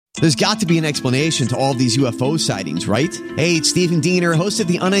There's got to be an explanation to all of these UFO sightings, right? Hey, it's Stephen Diener, host of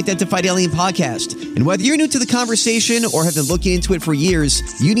the Unidentified Alien Podcast. And whether you're new to the conversation or have been looking into it for years,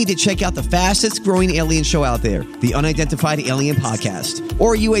 you need to check out the fastest growing alien show out there, the Unidentified Alien Podcast,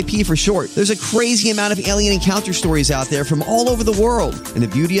 or UAP for short. There's a crazy amount of alien encounter stories out there from all over the world. And the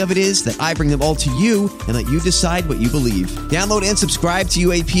beauty of it is that I bring them all to you and let you decide what you believe. Download and subscribe to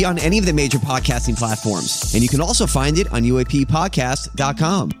UAP on any of the major podcasting platforms. And you can also find it on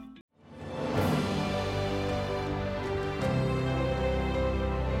UAPpodcast.com.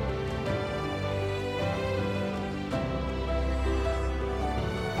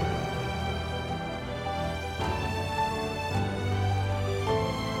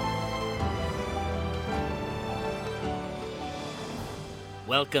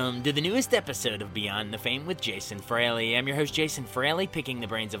 Welcome to the newest episode of Beyond the Fame with Jason Fraley. I'm your host, Jason Fraley, picking the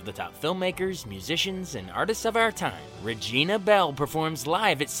brains of the top filmmakers, musicians, and artists of our time. Regina Belle performs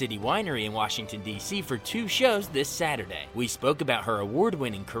live at City Winery in Washington, D.C. for 2 shows this Saturday. We spoke about her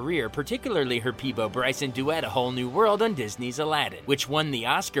award-winning career, particularly her Peabo Bryson duet A Whole New World on Disney's Aladdin, which won the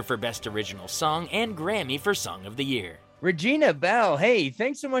Oscar for Best Original Song and Grammy for Song of the Year. Regina Belle, hey,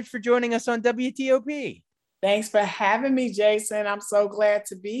 thanks so much for joining us on WTOP. Thanks for having me, Jason. I'm so glad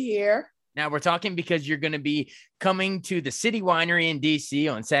to be here. Now, we're talking because you're going to be coming to the City Winery in D.C.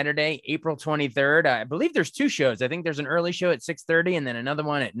 on Saturday, April 23rd. I believe there's 2 shows. I think there's an early show at 6:30 and then another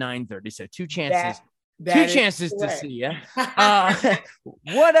one at 9:30. So 2 chances. That two chances to see you.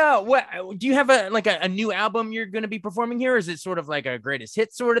 What do you have a new album you're going to be performing here? Or is it sort of like a greatest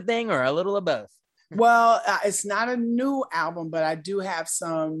hit sort of thing, or a little of both? Well, it's not a new album, but I do have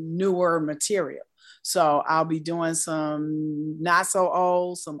some newer material. So I'll be doing some not so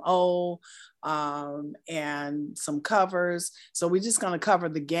old, some old, and some covers. So we're just going to cover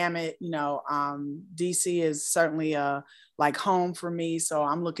the gamut. DC is certainly like home for me. So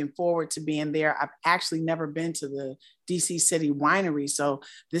I'm looking forward to being there. I've actually never been to the DC City Winery. So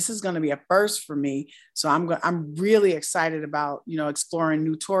this is going to be a first for me. So I'm really excited about, exploring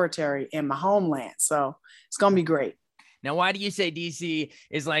new territory in my homeland. So it's going to be great. Now, why do you say DC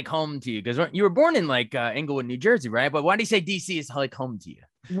is like home to you? Because you were born in Englewood, New Jersey, right? But why do you say DC is like home to you?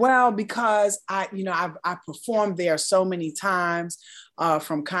 Well, because I've performed there so many times,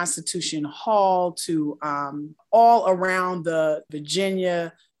 from Constitution Hall to all around the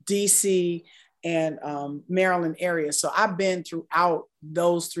Virginia, DC, and Maryland area. So I've been throughout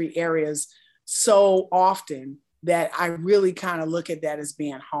those 3 areas so often that I really kind of look at that as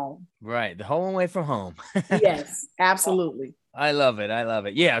being home. Right. The home away from home. Yes, absolutely. I love it.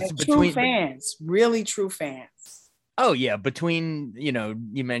 Yeah. So true fans, really true fans. Oh yeah. Between,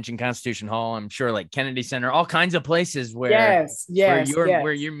 you mentioned Constitution Hall, I'm sure like Kennedy Center, all kinds of places where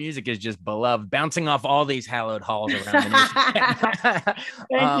your music is just beloved, bouncing off all these hallowed halls around the nation.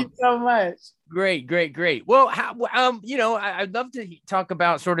 Thank you so much. Great. Well, I'd love to talk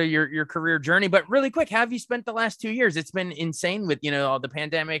about sort of your career journey, but really quick, how have you spent the last 2 years? It's been insane with, all the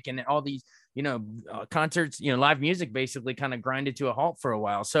pandemic and all these, concerts, live music basically kind of grinded to a halt for a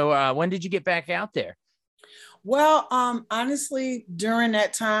while. So when did you get back out there? Well, honestly, during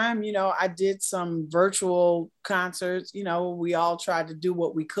that time, I did some virtual concerts. We all tried to do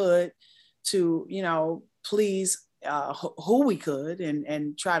what we could to, please who we could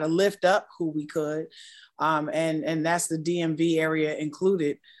and try to lift up who we could. And that's the DMV area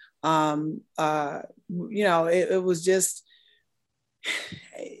included. It was just,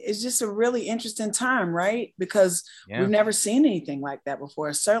 it's just a really interesting time, right? Because we've never seen anything like that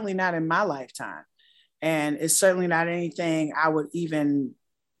before. Certainly not in my lifetime. And it's certainly not anything I would even,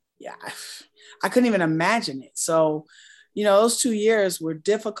 I couldn't even imagine it. So, those 2 years were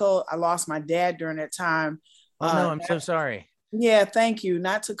difficult. I lost my dad during that time. Oh, no, I'm so sorry. Yeah, thank you.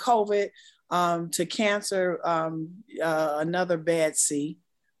 Not to COVID, to cancer, another bad C.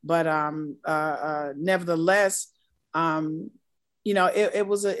 But nevertheless, it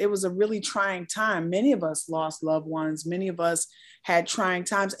was a really trying time. Many of us lost loved ones. Many of us had trying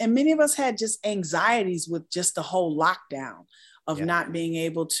times, and many of us had just anxieties with just the whole lockdown of not being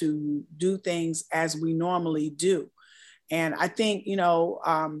able to do things as we normally do. And I think,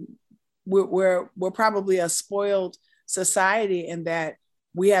 we're probably a spoiled society in that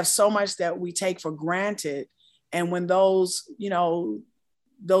we have so much that we take for granted. And when those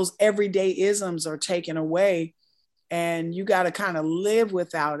everyday isms are taken away and you got to kind of live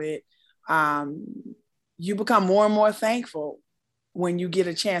without it, you become more and more thankful when you get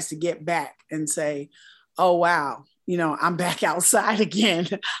a chance to get back and say, oh, wow, I'm back outside again.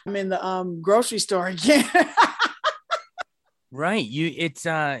 I'm in the grocery store again. Right.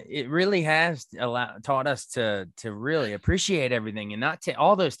 It really has taught us to really appreciate everything and not to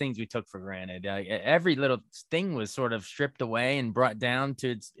all those things we took for granted. Every little thing was sort of stripped away and brought down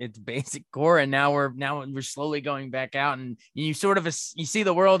to its basic core. And now we're slowly going back out, and you sort of, you see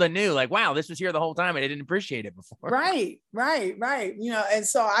the world anew, like, wow, this was here the whole time and I didn't appreciate it before. Right. And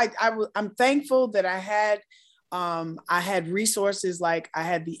so I'm thankful that I had resources, like I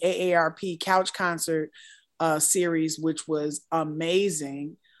had the AARP couch concert series, which was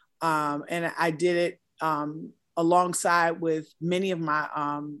amazing. And I did it alongside with many of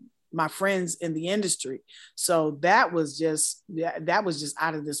my friends in the industry. So that was just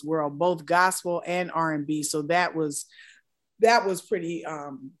out of this world, both gospel and R&B. So that was pretty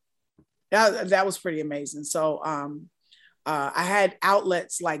that was pretty amazing. So I had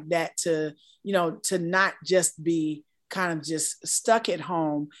outlets like that to not just be kind of just stuck at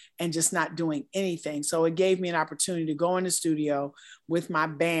home and just not doing anything. So it gave me an opportunity to go in the studio with my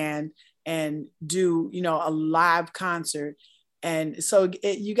band and do, a live concert. And so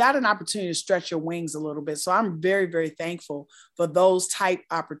you got an opportunity to stretch your wings a little bit. So I'm very, very thankful for those type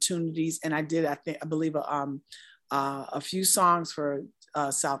opportunities. And I believe a few songs for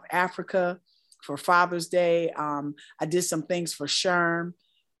South Africa for Father's Day. I did some things for Sherm.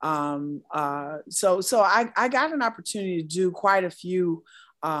 So I got an opportunity to do quite a few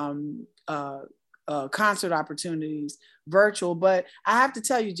concert opportunities virtual, but I have to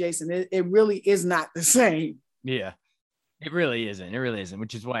tell you, Jason, it really is not the same. Yeah. It really isn't. It really isn't,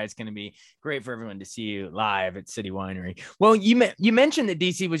 which is why it's going to be great for everyone to see you live at City Winery. Well, you mentioned that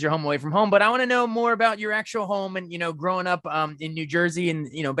DC was your home away from home, but I want to know more about your actual home and, growing up in New Jersey and,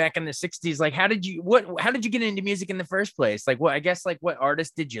 back in the 60s. Like, how did you get into music in the first place? Like, what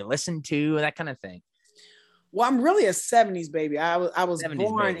artists did you listen to? That kind of thing. Well, I'm really a 70s baby. I was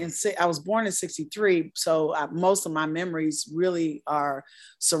born baby. I was born in 63. So most of my memories really are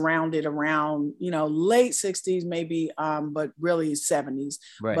surrounded around, late 60s, maybe, but really 70s.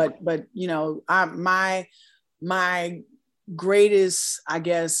 Right. But my greatest, I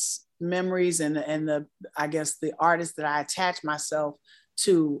guess, memories and the artists that I attach myself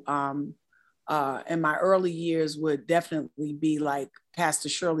to in my early years would definitely be like Pastor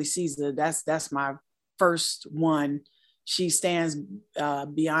Shirley Caesar. That's my first one. She stands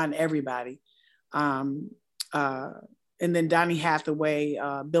beyond everybody. And then Donny Hathaway,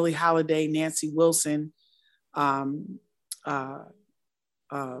 Billie Holiday, Nancy Wilson, the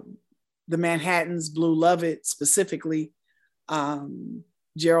Manhattans, Blue Lovett specifically,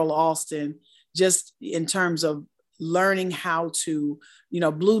 Gerald Alston, just in terms of learning how to,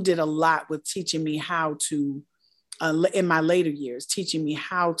 Blue did a lot with teaching me how to, in my later years, teaching me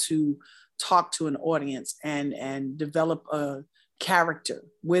how to talk to an audience and develop a character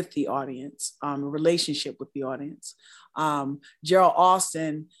with the audience, a relationship with the audience. Gerald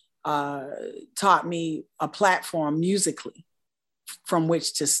Alston taught me a platform musically from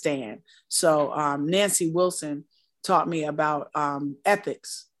which to stand. So Nancy Wilson taught me about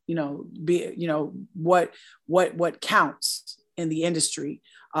ethics, what counts in the industry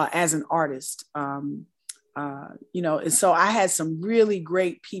as an artist. And so I had some really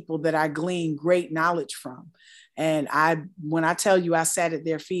great people that I gleaned great knowledge from. And when I tell you I sat at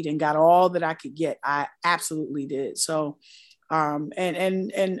their feet and got all that I could get, I absolutely did. So,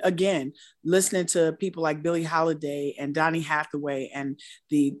 and again, listening to people like Billie Holiday and Donny Hathaway and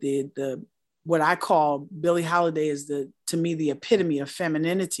the what I call Billie Holiday is to me, the epitome of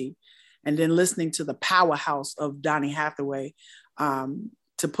femininity. And then listening to the powerhouse of Donny Hathaway,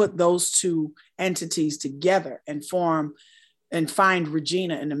 to put those two entities together and form and find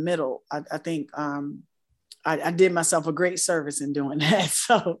Regina in the middle. I think I did myself a great service in doing that.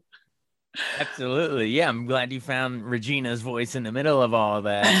 So. Absolutely. Yeah. I'm glad you found Regina's voice in the middle of all of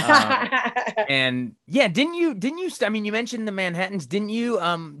that. And yeah, didn't you, I mean, you mentioned the Manhattans, didn't you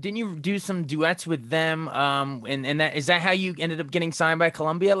do some duets with them? And is that how you ended up getting signed by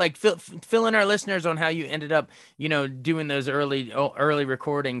Columbia? Like fill in our listeners on how you ended up, doing those early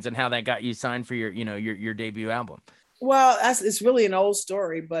recordings and how that got you signed for your debut album. Well, it's really an old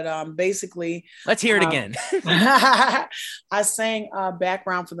story, but basically, let's hear it again. I sang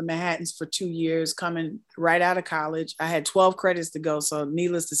background for the Manhattans for 2 years, coming right out of college. I had 12 credits to go, so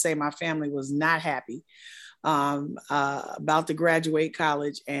needless to say, my family was not happy about to graduate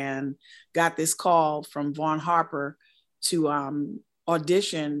college, and got this call from Vaughn Harper to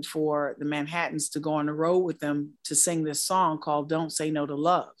audition for the Manhattans to go on the road with them to sing this song called "Don't Say No to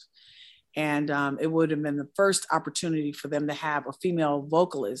Love." And it would have been the first opportunity for them to have a female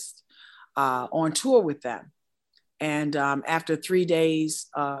vocalist on tour with them. And after 3 days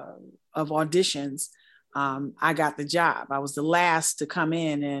of auditions, I got the job. I was the last to come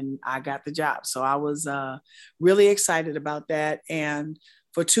in and I got the job. So I was really excited about that. And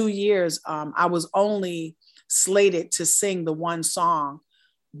for 2 years, I was only slated to sing the one song,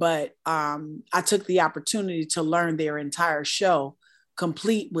 but I took the opportunity to learn their entire show,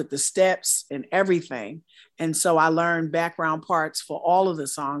 complete with the steps and everything. And so I learned background parts for all of the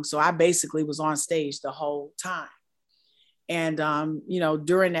songs. So I basically was on stage the whole time. And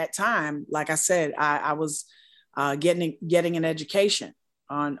during that time, like I said, I was getting an education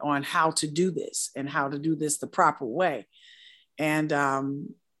on how to do this and how to do this the proper way. And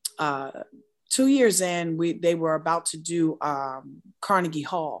 2 years in, they were about to do Carnegie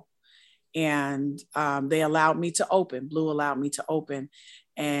Hall, and they allowed me to open. Blue allowed me to open,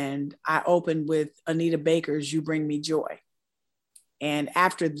 and I opened with Anita Baker's "You Bring Me Joy." And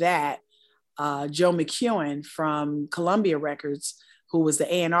after that, Joe McEwen from Columbia Records, who was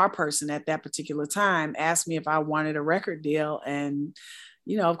the A&R person at that particular time, asked me if I wanted a record deal. And,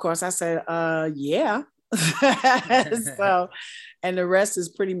 of course I said, yeah. So, and the rest is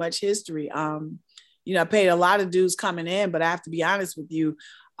pretty much history. I paid a lot of dues coming in, but I have to be honest with you,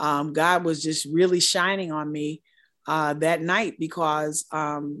 God was just really shining on me that night, because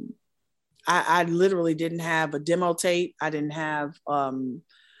I literally didn't have a demo tape. I didn't have a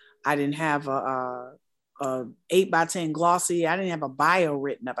 8x10 glossy. I didn't have a bio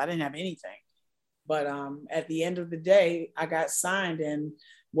written up. I didn't have anything. But at the end of the day, I got signed, and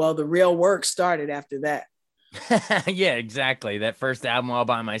well, the real work started after that. Yeah, exactly. That first album, All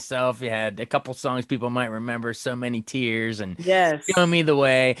by Myself, you had a couple songs people might remember, So Many Tears and Yes. Showing Me the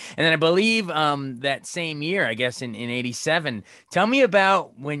Way. And then I believe that same year, I guess in 87, tell me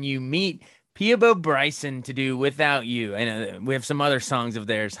about when you meet Peabo Bryson to do Without You. I know we have some other songs of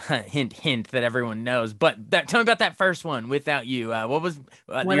theirs, hint, hint, that everyone knows. But tell me about that first one, Without You. What was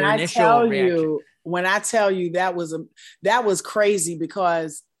your initial reaction? When I tell you that was crazy,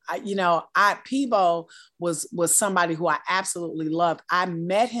 because Peabo was somebody who I absolutely loved. I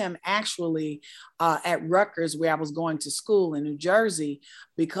met him actually at Rutgers, where I was going to school in New Jersey,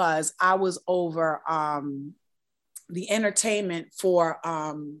 because I was over the entertainment for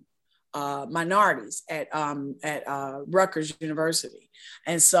minorities at Rutgers University.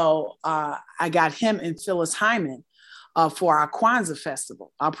 And so I got him and Phyllis Hyman for our Kwanzaa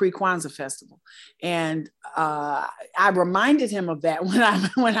festival, our pre-Kwanzaa festival. And I reminded him of that when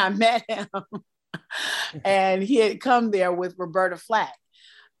I met him. And he had come there with Roberta Flack.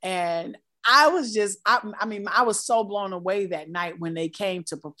 And I was I was so blown away that night when they came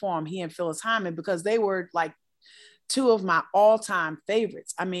to perform, he and Phyllis Hyman, because they were like two of my all-time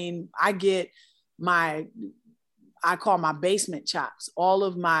favorites. I mean, I call my basement chops, all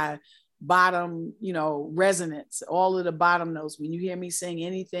of my bottom, resonance, all of the bottom notes. When you hear me sing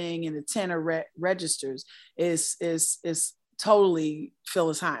anything in the tenor registers, is totally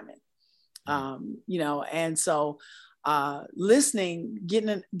Phyllis Hyman. And so getting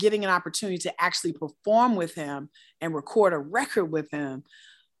an opportunity to actually perform with him and record a record with him.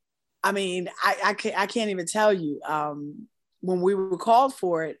 I mean, I can't even tell you. When we were called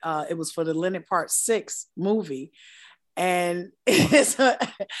for it, it was for the Leonard Part 6 movie. And it's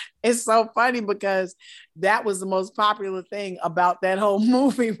so funny, because that was the most popular thing about that whole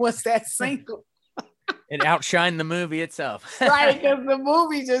movie, was that single. It outshined the movie itself. Right, because the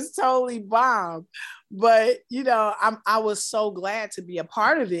movie just totally bombed. But, I was so glad to be a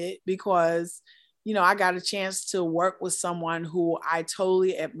part of it, because, I got a chance to work with someone who I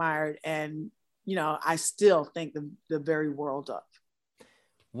totally admired, and, I still think the very world of.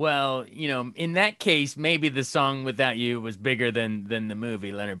 Well, in that case, maybe the song Without You was bigger than the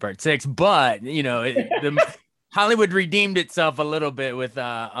movie Leonard Part 6, but Hollywood redeemed itself a little bit with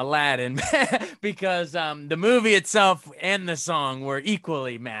Aladdin, because the movie itself and the song were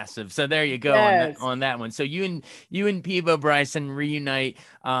equally massive. So there you go. Yes. on that one. So you and Peabo Bryson reunite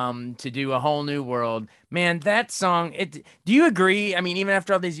to do A Whole New World. Man, that song, do you agree? I mean, even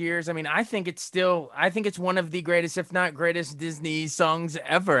after all these years, I mean, I think it's one of the greatest, if not greatest, Disney songs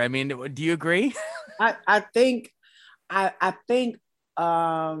ever. I mean, do you agree? I think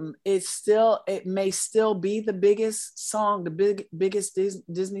it may still be the biggest song, the biggest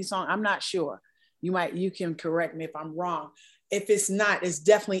Disney song. I'm not sure. You can correct me if I'm wrong. If it's not, it's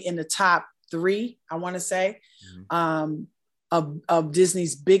definitely in the top 3, I want to say, of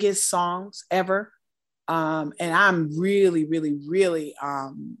Disney's biggest songs ever. And I'm really, really, really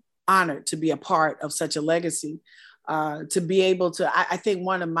honored to be a part of such a legacy. To be able to, I think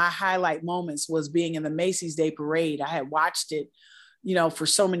one of my highlight moments was being in the Macy's Day Parade. I had watched it, for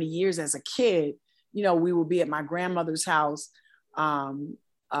so many years as a kid. We would be at my grandmother's house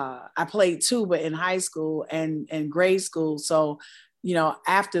I played tuba in high school and grade school. So,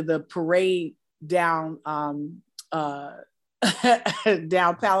 after the parade down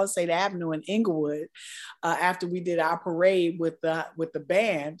down Palisade Avenue in Inglewood, after we did our parade with the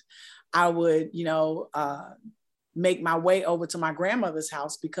band, I would, make my way over to my grandmother's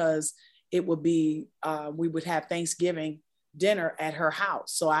house because it would be, we would have Thanksgiving dinner at her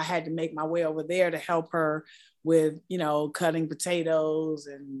house. So I had to make my way over there to help her with, cutting potatoes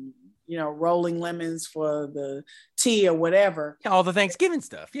and, rolling lemons for the tea or whatever. All the Thanksgiving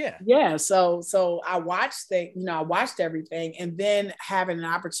stuff. Yeah. Yeah. So I watched I watched everything, and then having an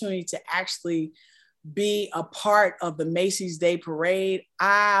opportunity to actually be a part of the Macy's Day Parade,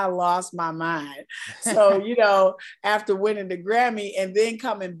 I lost my mind. So, after winning the Grammy and then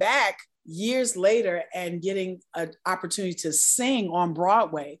coming back years later and getting an opportunity to sing on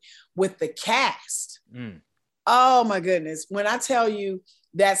Broadway with the cast. Oh my goodness. When I tell you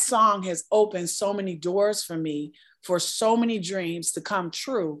that song has opened so many doors for me, for so many dreams to come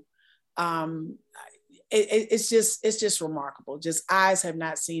true. It's just remarkable. Just eyes have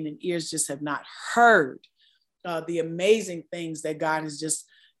not seen and ears just have not heard the amazing things that God has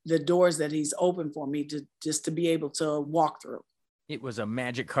the doors that he's opened for me to be able to walk through. It was a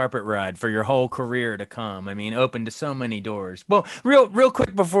magic carpet ride for your whole career to come. I mean, open to so many doors. Well, real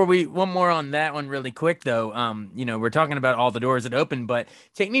quick before one more on that one really quick though. We're talking about all the doors that opened, but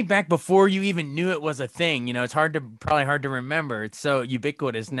take me back before you even knew it was a thing. It's probably hard to remember. It's so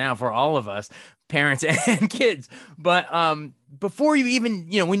ubiquitous now for all of us, parents and kids. But before you even,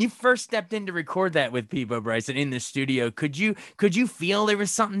 when you first stepped in to record that with Peabo Bryson in the studio, could you feel there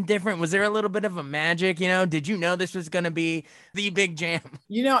was something different? Was there a little bit of a magic? Did you know this was going to be the big jam?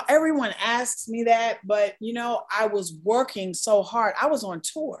 Everyone asks me that, but I was working so hard. I was on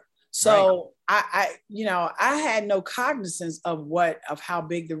tour. So right. I had no cognizance of how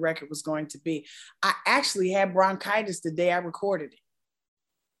big the record was going to be. I actually had bronchitis the day I recorded it.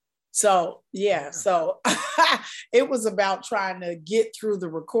 So, yeah. So it was about trying to get through the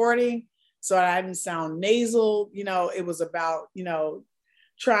recording so I didn't sound nasal. It was about,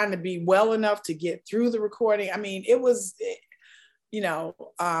 trying to be well enough to get through the recording. I mean, it was,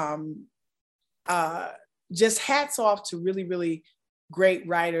 just hats off to really, really great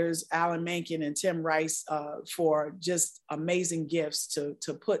writers, Alan Menken and Tim Rice, for just amazing gifts to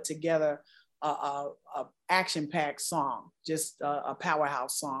put together a action-packed song, just a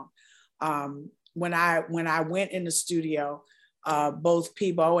powerhouse song. When I went in the studio, both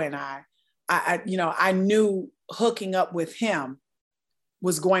Peabo and I knew hooking up with him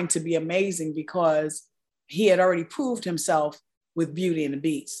was going to be amazing because he had already proved himself with Beauty and the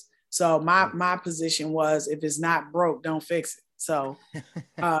Beast. So my position was, if it's not broke, don't fix it. So,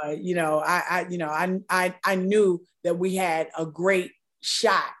 I knew that we had a great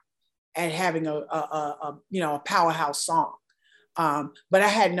shot at having a powerhouse song. But I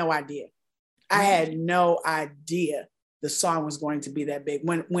had no idea. I had no idea the song was going to be that big.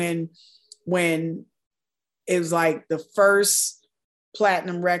 When it was like the first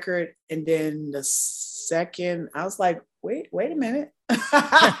platinum record and then the second, I was like, wait a minute.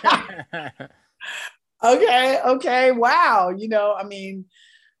 Okay. Wow.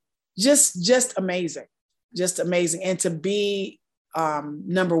 Just amazing. Just amazing. And to be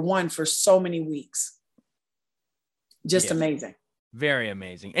number one for so many weeks. Just amazing. Very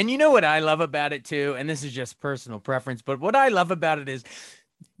amazing. And you know what I love about it too, and this is just personal preference, but what I love about it is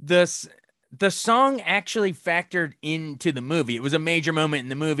the song actually factored into the movie. It was a major moment in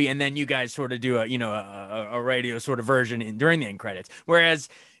the movie, and then you guys sort of do a radio sort of version during the end credits.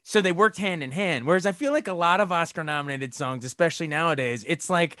 So they worked hand in hand. Whereas I feel like a lot of Oscar-nominated songs, especially nowadays, it's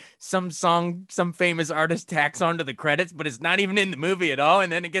like some song, some famous artist tacks onto the credits, but it's not even in the movie at all,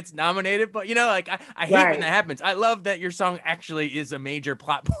 and then it gets nominated. But I hate when that happens. I love that your song actually is a major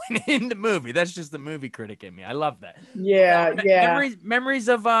plot point in the movie. That's just the movie critic in me. I love that. Yeah. Memories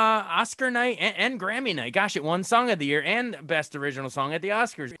of Oscar night and Grammy night. Gosh, it won Song of the Year and Best Original Song at the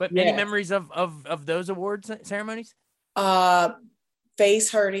Oscars. But any memories of those awards ceremonies?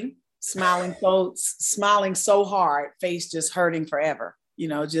 Face hurting, smiling so hard, face just hurting forever.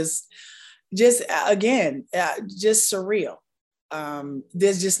 Just again, just surreal.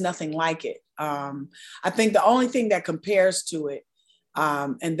 There's just nothing like it. I think the only thing that compares to it,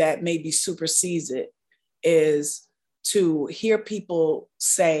 and that maybe supersedes it, is to hear people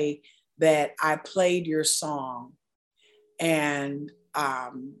say that I played your song, and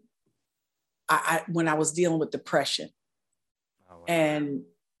when I was dealing with depression. And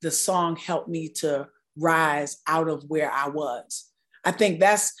the song helped me to rise out of where I was. I think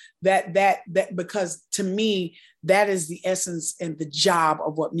that's that because to me, that is the essence and the job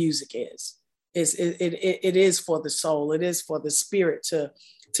of what music is. It is for the soul. It is for the spirit to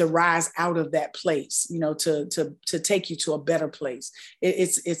rise out of that place, to take you to a better place.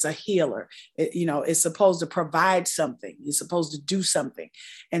 It's a healer. It's supposed to provide something. It's supposed to do something.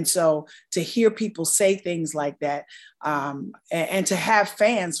 And so to hear people say things like that, and to have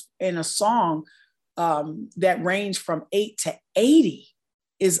fans in a song that range from 8 to 80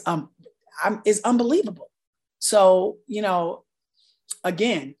 is unbelievable. So,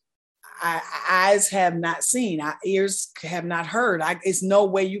 again, eyes have not seen, our ears have not heard. It's no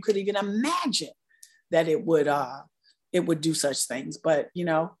way you could even imagine that it would do such things. But,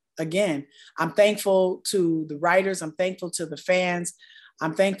 again, I'm thankful to the writers. I'm thankful to the fans.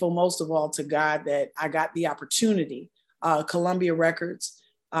 I'm thankful most of all to God that I got the opportunity. Columbia Records,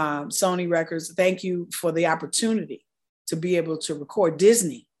 Sony Records, thank you for the opportunity to be able to record.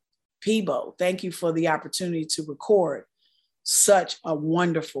 Disney, Peebo, thank you for the opportunity to record such a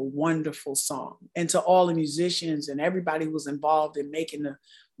wonderful, wonderful song. And to all the musicians and everybody who was involved in making the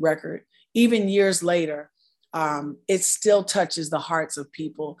record, even years later, it still touches the hearts of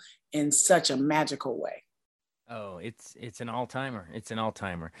people in such a magical way. Oh, it's an all-timer. It's an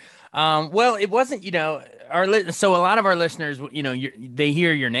all-timer. Well, it wasn't, so a lot of our listeners, they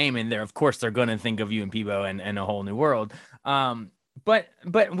hear your name and of course they're going to think of you and Peebo and A Whole New World. But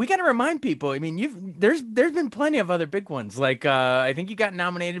we got to remind people. I mean, there's been plenty of other big ones. Like I think you got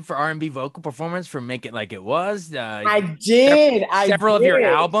nominated for R&B vocal performance for "Make It Like It Was." I did. Several of your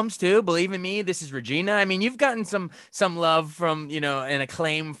albums too. Believe in Me. This is Regina. I mean, you've gotten some love from and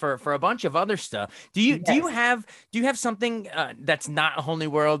acclaim for a bunch of other stuff. Do you have something that's not A Whole New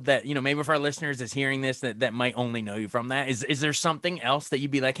World that maybe if our listeners is hearing this that might only know you from that? Is there something else that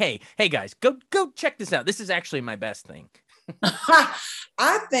you'd be like, hey guys, go check this out. This is actually my best thing.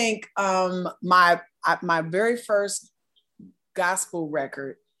 I think my very first gospel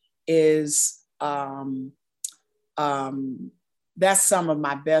record is that's some of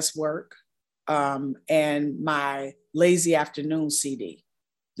my best work, and my Lazy Afternoon CD,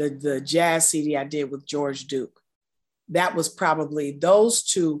 the jazz CD I did with George Duke. That was probably, those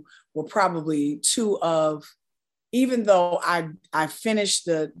two were probably two of, even though I finished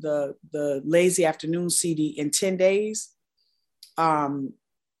the Lazy Afternoon CD in 10 days,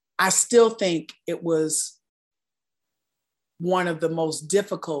 I still think it was one of the most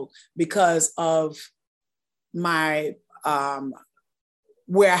difficult because of my,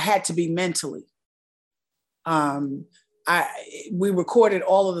 where I had to be mentally. We recorded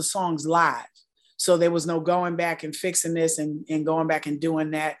all of the songs live. So there was no going back and fixing this and going back and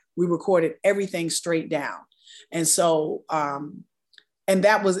doing that. We recorded everything straight down. And so, and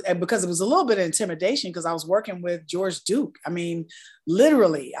that was because it was a little bit of intimidation because I was working with George Duke. I mean,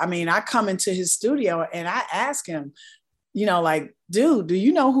 literally, I come into his studio and I ask him, like, dude, do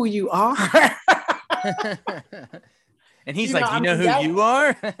you know who you are? And he's like, do you know who you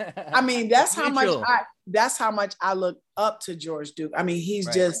are? I mean, that's how much I look up to George Duke. I mean, he's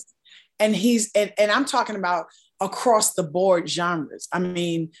just, and and I'm talking about across the board genres. I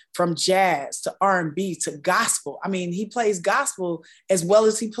mean, from jazz to R&B to gospel. I mean, he plays gospel as well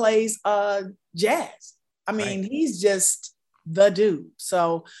as he plays jazz. I mean, he's just the dude.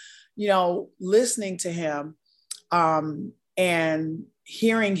 So, listening to him and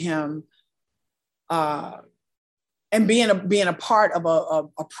hearing him and being a part of a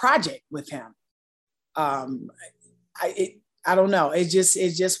project with him, I don't know. It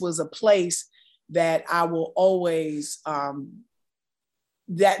just was a place that I will always,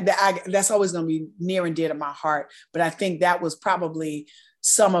 that's always going to be near and dear to my heart. But I think that was probably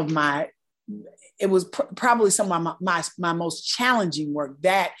some of my most challenging work,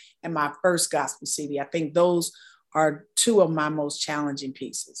 that and my first gospel CD. I think those are two of my most challenging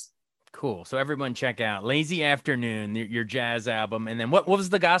pieces. Cool. So everyone check out Lazy Afternoon, your jazz album. And then what was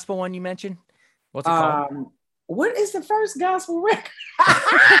the gospel one you mentioned? What's it called? What is the first gospel record?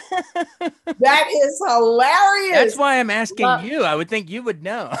 That is hilarious. That's why I'm asking you. I would think you would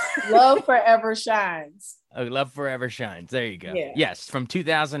know. Love Forever Shines. Oh, Love Forever Shines. There you go. Yeah. Yes, from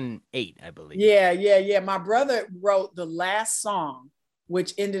 2008, I believe. Yeah. My brother wrote the last song,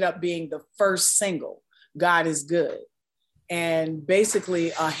 which ended up being the first single, God is Good. And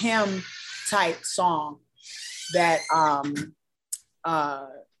basically a hymn type song that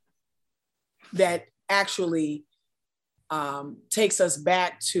that actually takes us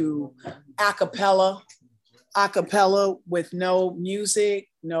back to a cappella with no music,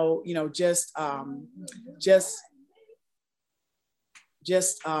 no, just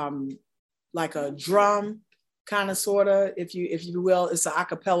like a drum kind of, sort of, if you will. It's an a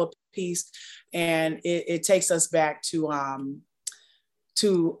cappella piece, and it takes us back to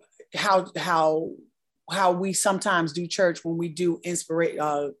how we sometimes do church when we do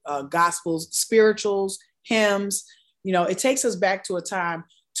gospels, spirituals, hymns. It takes us back to a time,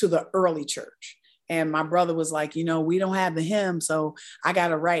 to the early church. And my brother was like, we don't have the hymn, so I got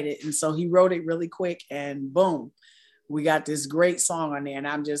to write it. And so he wrote it really quick, and boom, we got this great song on there. And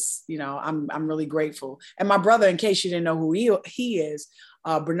I'm just, I'm really grateful. And my brother, in case you didn't know who he is,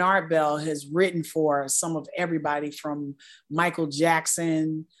 Bernard Bell has written for some of everybody from Michael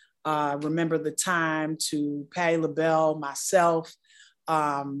Jackson, Remember the Time, to Patti LaBelle, myself,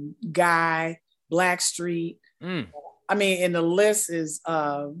 Guy, Blackstreet. I mean, and the list is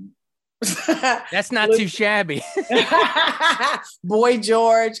that's not too shabby. Boy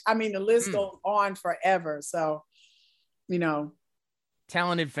George. I mean, the list goes on forever. So,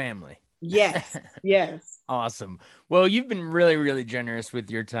 talented family. Yes. Awesome. Well, you've been really, really generous with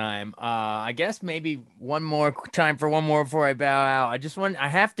your time. I guess maybe one more time for one more before I bow out. I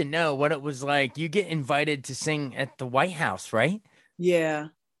have to know what it was like. You get invited to sing at the White House, right? Yeah.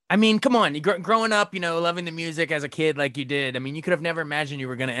 I mean, come on, growing up, loving the music as a kid like you did. I mean, you could have never imagined you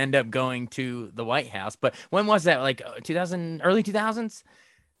were going to end up going to the White House. But when was that? Like 2000, early 2000s?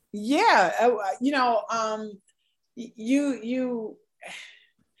 Yeah.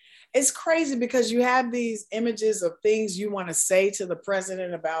 It's crazy because you have these images of things you want to say to the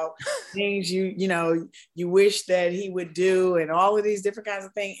president about things you wish that he would do, and all of these different kinds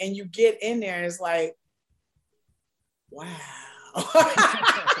of things. And you get in there and it's like, wow.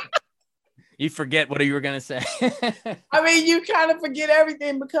 You forget what you were going to say. I mean, you kind of forget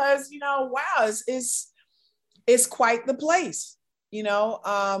everything because, wow, it's quite the place,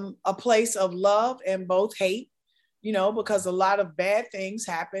 a place of love and both hate, because a lot of bad things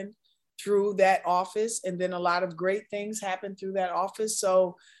happen through that office, and then a lot of great things happen through that office.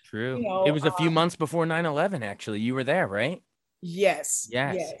 So true. It was a few months before 9/11, actually. You were there, right? Yes.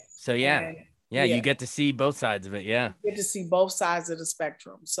 So yeah, you get to see both sides of it. Yeah, you get to see both sides of the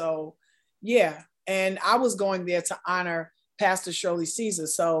spectrum. So yeah, and I was going there to honor Pastor Shirley Caesar.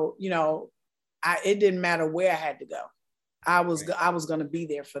 So it didn't matter where I had to go. I was going to be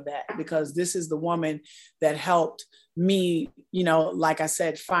there for that, because this is the woman that helped me, like I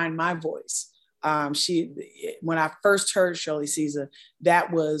said, find my voice. When I first heard Shirley Caesar, that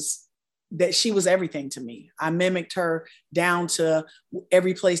she was everything to me. I mimicked her down to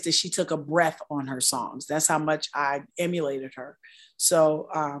every place that she took a breath on her songs. That's how much I emulated her. So,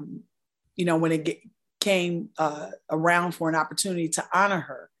 when it came around for an opportunity to honor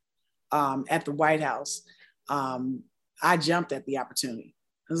her at the White House, I jumped at the opportunity.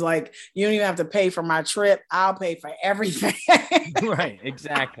 It was like, you don't even have to pay for my trip. I'll pay for everything. Right.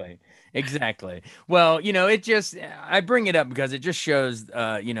 Exactly. Well, I bring it up because it just shows,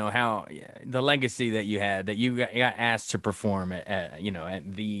 how the legacy that you had, that you got asked to perform at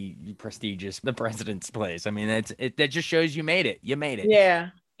the prestigious, the President's Place. I mean, that just shows you made it. You made it. Yeah.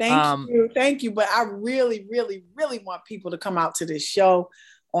 Thank you. But I really, really, really want people to come out to this show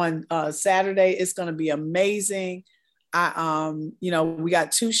on Saturday. It's going to be amazing. We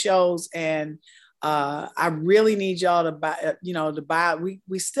got 2 shows, and I really need y'all to buy.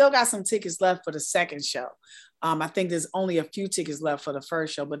 We still got some tickets left for the second show. I think there's only a few tickets left for the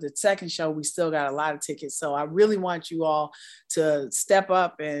first show, but the second show, we still got a lot of tickets. So I really want you all to step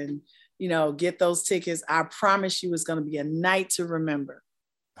up and, get those tickets. I promise you, it's going to be a night to remember.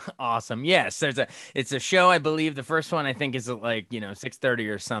 Awesome. Yes, it's a show. I believe the first one, I think, is at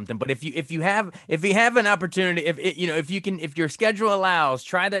 6:30 or something. But if you have an opportunity, if your schedule allows,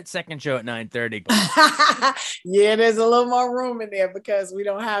 try that second show at 9:30. Yeah, there's a little more room in there because we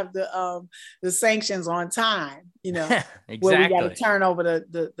don't have the sanctions on time. Exactly. Where we got to turn over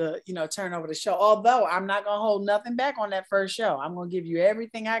the show. Although I'm not gonna hold nothing back on that first show. I'm gonna give you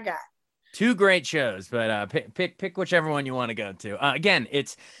everything I got. 2 great shows, but pick whichever one you want to go to. Again,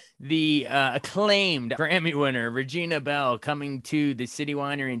 it's the acclaimed Grammy winner, Regina Belle, coming to the City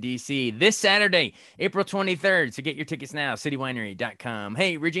Winery in DC this Saturday, April 23rd. So get your tickets now, citywinery.com.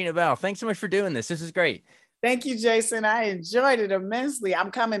 Hey, Regina Belle, thanks so much for doing this. This is great. Thank you, Jason. I enjoyed it immensely.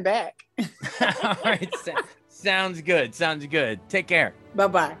 I'm coming back. All right. Sounds good. Take care.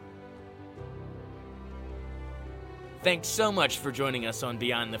 Bye-bye. Thanks so much for joining us on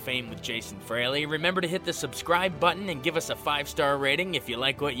Beyond the Fame with Jason Fraley. Remember to hit the subscribe button and give us a 5-star rating if you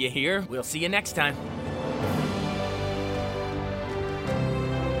like what you hear. We'll see you next time.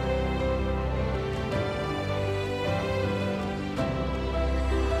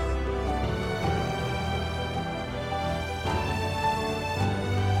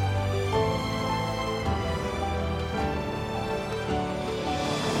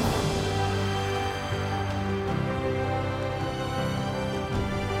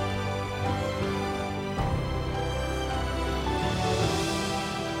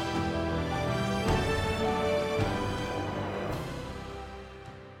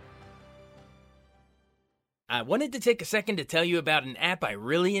 I wanted to take a second to tell you about an app I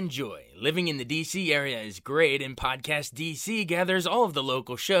really enjoy. Living in the DC area is great, and Podcast DC gathers all of the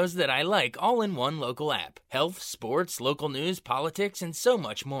local shows that I like all in one local app. Health, sports, local news, politics, and so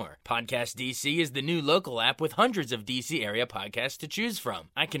much more. Podcast DC is the new local app with hundreds of DC area podcasts to choose from.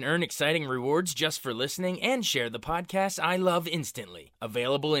 I can earn exciting rewards just for listening and share the podcasts I love instantly.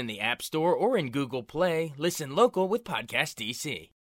 Available in the App Store or in Google Play, listen local with Podcast DC.